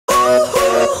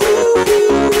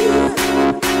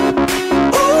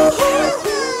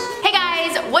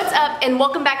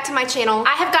to my channel.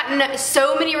 I have gotten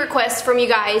so many requests from you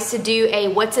guys to do a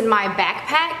what's in my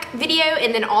backpack video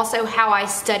and then also how I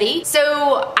study.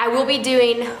 So I will be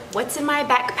doing what's in my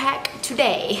backpack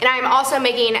today. And I'm also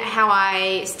making how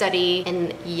I study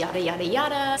and yada yada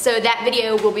yada. So that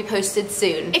video will be posted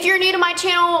soon. If you're new to my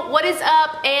channel, what is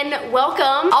up and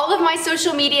welcome. All of my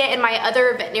social media and my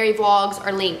other veterinary vlogs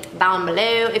are linked down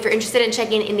below if you're interested in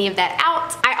checking any of that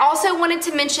out. I also wanted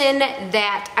to mention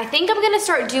that I think I'm gonna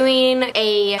start doing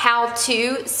a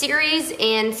how-to series,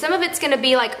 and some of it's gonna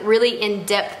be like really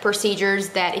in-depth procedures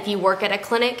that if you work at a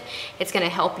clinic, it's gonna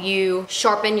help you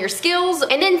sharpen your skills,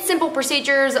 and then simple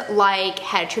procedures like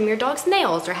how to trim your dog's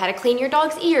nails or how to clean your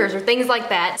dog's ears or things like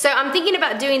that. So I'm thinking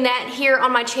about doing that here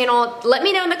on my channel. Let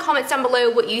me know in the comments down below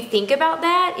what you think about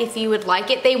that, if you would like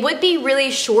it. They would be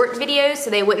really short videos, so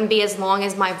they wouldn't be as long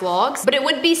as my vlogs, but it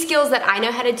would be skills that I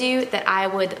know how to do that I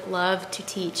would love to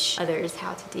teach others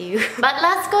how to do. But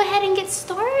let's go ahead and get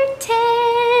started.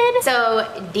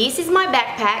 So this is my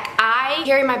backpack. I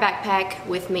carry my backpack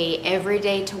with me every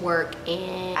day to work,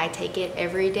 and I take it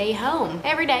every day home,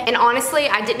 every day. And honestly,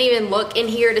 I didn't even look in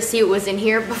here to see what was in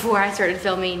here before I started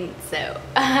filming, so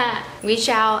we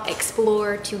shall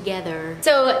explore together.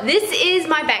 So this is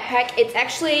my backpack. It's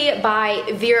actually by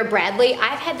Vera Bradley.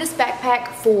 I've had this backpack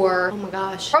for, oh my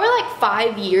gosh, probably like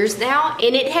 5 years now,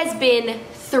 and it has been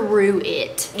through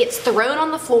it. It gets thrown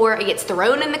on the floor, it gets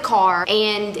thrown in the car,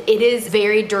 and it is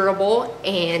very durable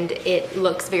and it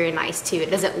looks very nice too. It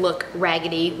doesn't look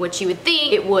raggedy, which you would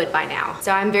think it would by now.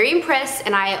 So I'm very impressed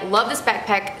and I love this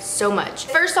backpack so much.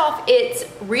 First off, it's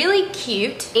really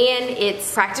cute and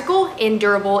it's practical and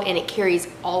durable and it carries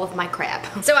all of my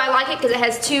crap. So I like it because it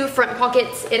has two front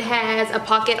pockets. It has a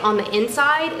pocket on the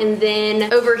inside, and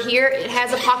then over here it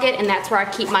has a pocket, and that's where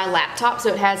I keep my laptop.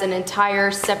 So it has an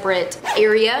entire separate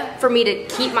area for me to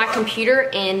keep my computer,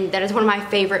 and that is one of my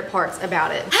favorite parts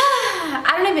about it.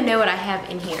 I don't even know what I have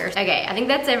in here. Okay, I think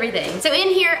that's everything. So in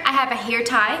here I have a hair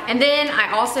tie, and then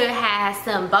I also have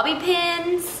some bobby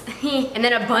pins and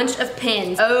then a bunch of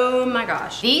pins. Oh my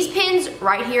gosh. These pins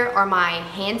right here are my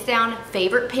hands down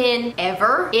favorite pin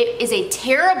ever. It is a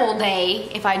terrible day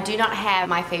if I do not have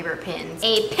my favorite pins.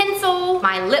 A pencil,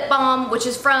 my lip balm, which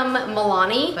is from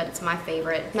Milani, but it's my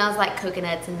favorite. It smells like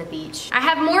coconuts in the beach. I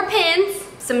have more pins,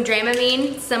 some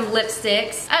Dramamine, some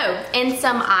lipsticks, oh, and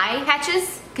some eye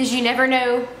patches, because you never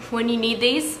know when you need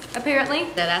these, apparently.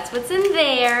 So that's what's in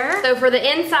there. So for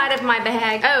the inside of my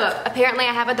bag, oh, apparently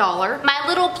I have $1. My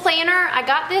little planner, I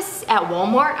got this at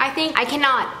Walmart, I think. I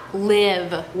cannot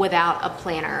live without a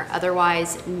planner,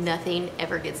 otherwise nothing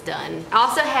ever gets done. I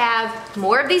also have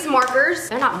more of these markers.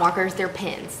 They're not markers, they're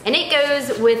pens. And it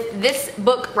goes with this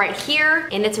book right here,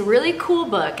 and it's a really cool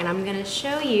book, and I'm gonna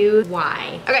show you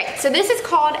why. Okay, so this is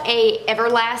called a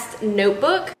Everlast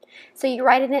notebook. So you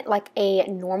write in it like a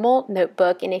normal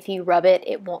notebook, and if you rub it,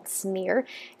 it won't smear,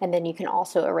 and then you can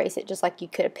also erase it just like you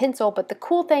could a pencil. But the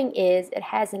cool thing is it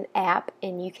has an app,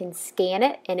 and you can scan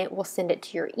it and it will send it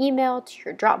to your email, to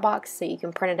your Dropbox, so you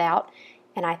can print it out.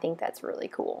 And I think that's really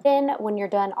cool. Then when you're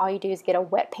done, all you do is get a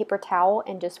wet paper towel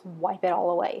and just wipe it all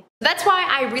away. That's why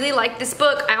I really like this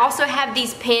book. I also have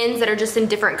these pens that are just in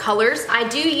different colors. I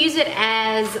do use it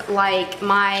as like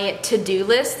my to-do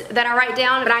list that I write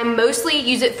down, but I mostly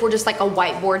use it for just like a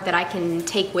whiteboard that I can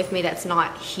take with me that's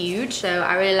not huge. So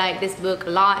I really like this book a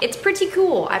lot. It's pretty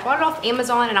cool. I bought it off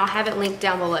Amazon and I'll have it linked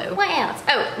down below. What else?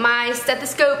 Oh, my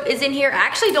stethoscope is in here. I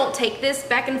actually don't take this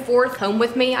back and forth home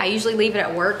with me. I usually leave it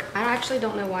at work. I actually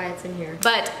don't know why it's in here,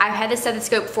 but I've had this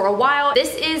stethoscope for a while.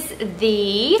 This is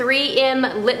the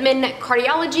 3M Littmann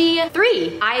Cardiology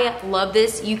 3. I love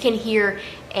this. You can hear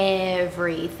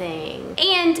everything,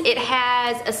 and it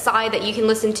has a side that you can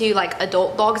listen to like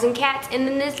adult dogs and cats, and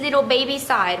then this little baby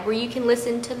side where you can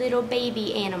listen to little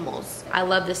baby animals. I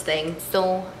love this thing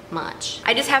so much.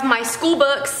 I just have my school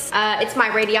books. It's my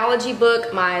radiology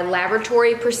book, my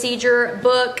laboratory procedure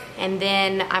book, and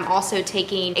then I'm also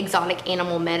taking exotic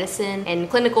animal medicine and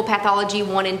clinical pathology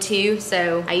 1 and 2,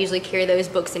 so I usually carry those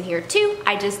books in here too.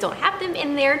 I just don't have them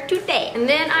in there today. And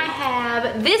then I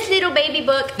have this little baby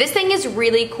book. This thing is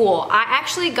really cool. I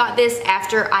actually got this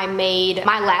after I made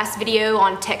my last video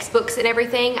on textbooks and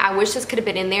everything. I wish this could have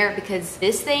been in there because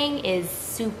this thing is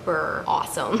super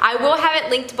awesome. I will have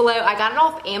it linked below. I got it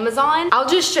off Amazon. I'll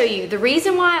just show you. The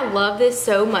reason why I love this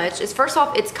so much is, first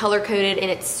off, it's color coded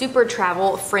and it's super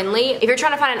travel friendly. If you're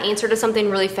trying to find an answer to something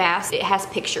really fast, it has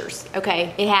pictures,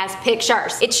 okay? It has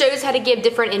pictures. It shows how to give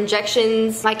different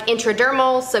injections, like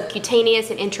intradermal,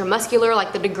 subcutaneous, and intramuscular,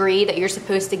 like the degree that you're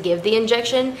supposed to give the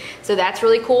injection. So that's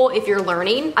really cool if you're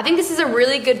learning. I think this is a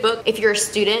really good book if you're a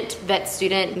student, vet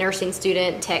student, nursing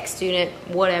student, tech student,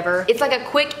 whatever. It's like a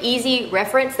quick, easy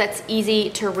reference that's easy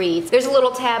to read. There's a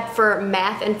little tab for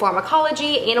math and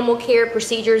pharmacology, animal care,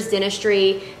 procedures,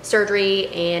 dentistry, surgery,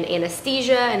 and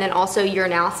anesthesia, and then also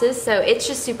urinalysis. So it's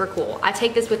just super cool. I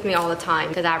take this with me all the time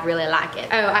because I really like it.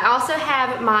 Oh, I also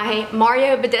have my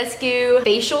BADESCU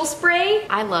facial spray.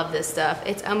 I love this stuff.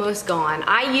 It's almost gone.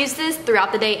 I use this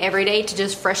throughout the day, every day, to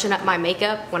just freshen up my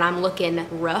makeup when I'm looking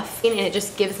rough, and it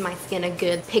just gives my skin a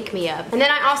good pick-me-up. And then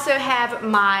I also have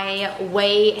my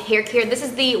OUAI hair care. This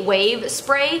is the wave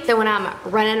spray. So when I'm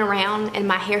running around and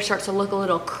my hair starts to look a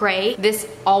little cray, this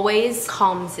always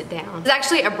calms it down. It's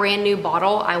actually a brand new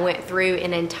bottle. I went through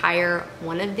an entire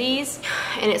one of these,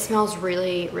 and it smells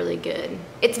really, really good.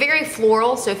 It's very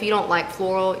floral, so if you don't like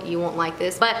floral, you won't like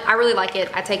this, but I really like it.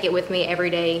 I take it with me every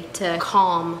day to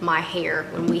calm my hair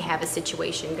when we have a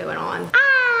situation going on.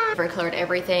 Different colored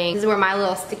everything. This is where my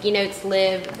little sticky notes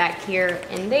live, back here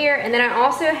and there. And then I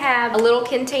also have a little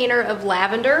container of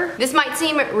lavender. This might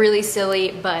seem really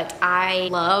silly, but I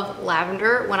love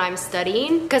lavender when I'm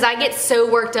studying because I get so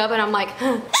worked up and I'm like,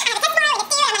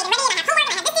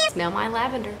 smell my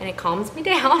lavender, and it calms me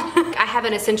down. I have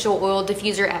an essential oil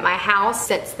diffuser at my house.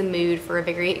 Sets the mood for a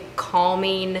very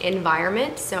calming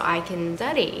environment so I can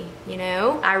study, you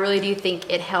know? I really do think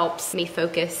it helps me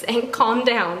focus and calm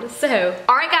down. So,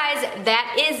 all right guys,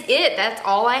 that is it. That's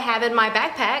all I have in my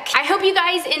backpack. I hope you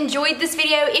guys enjoyed this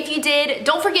video. If you did,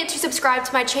 don't forget to subscribe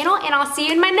to my channel, and I'll see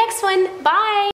you in my next one. Bye!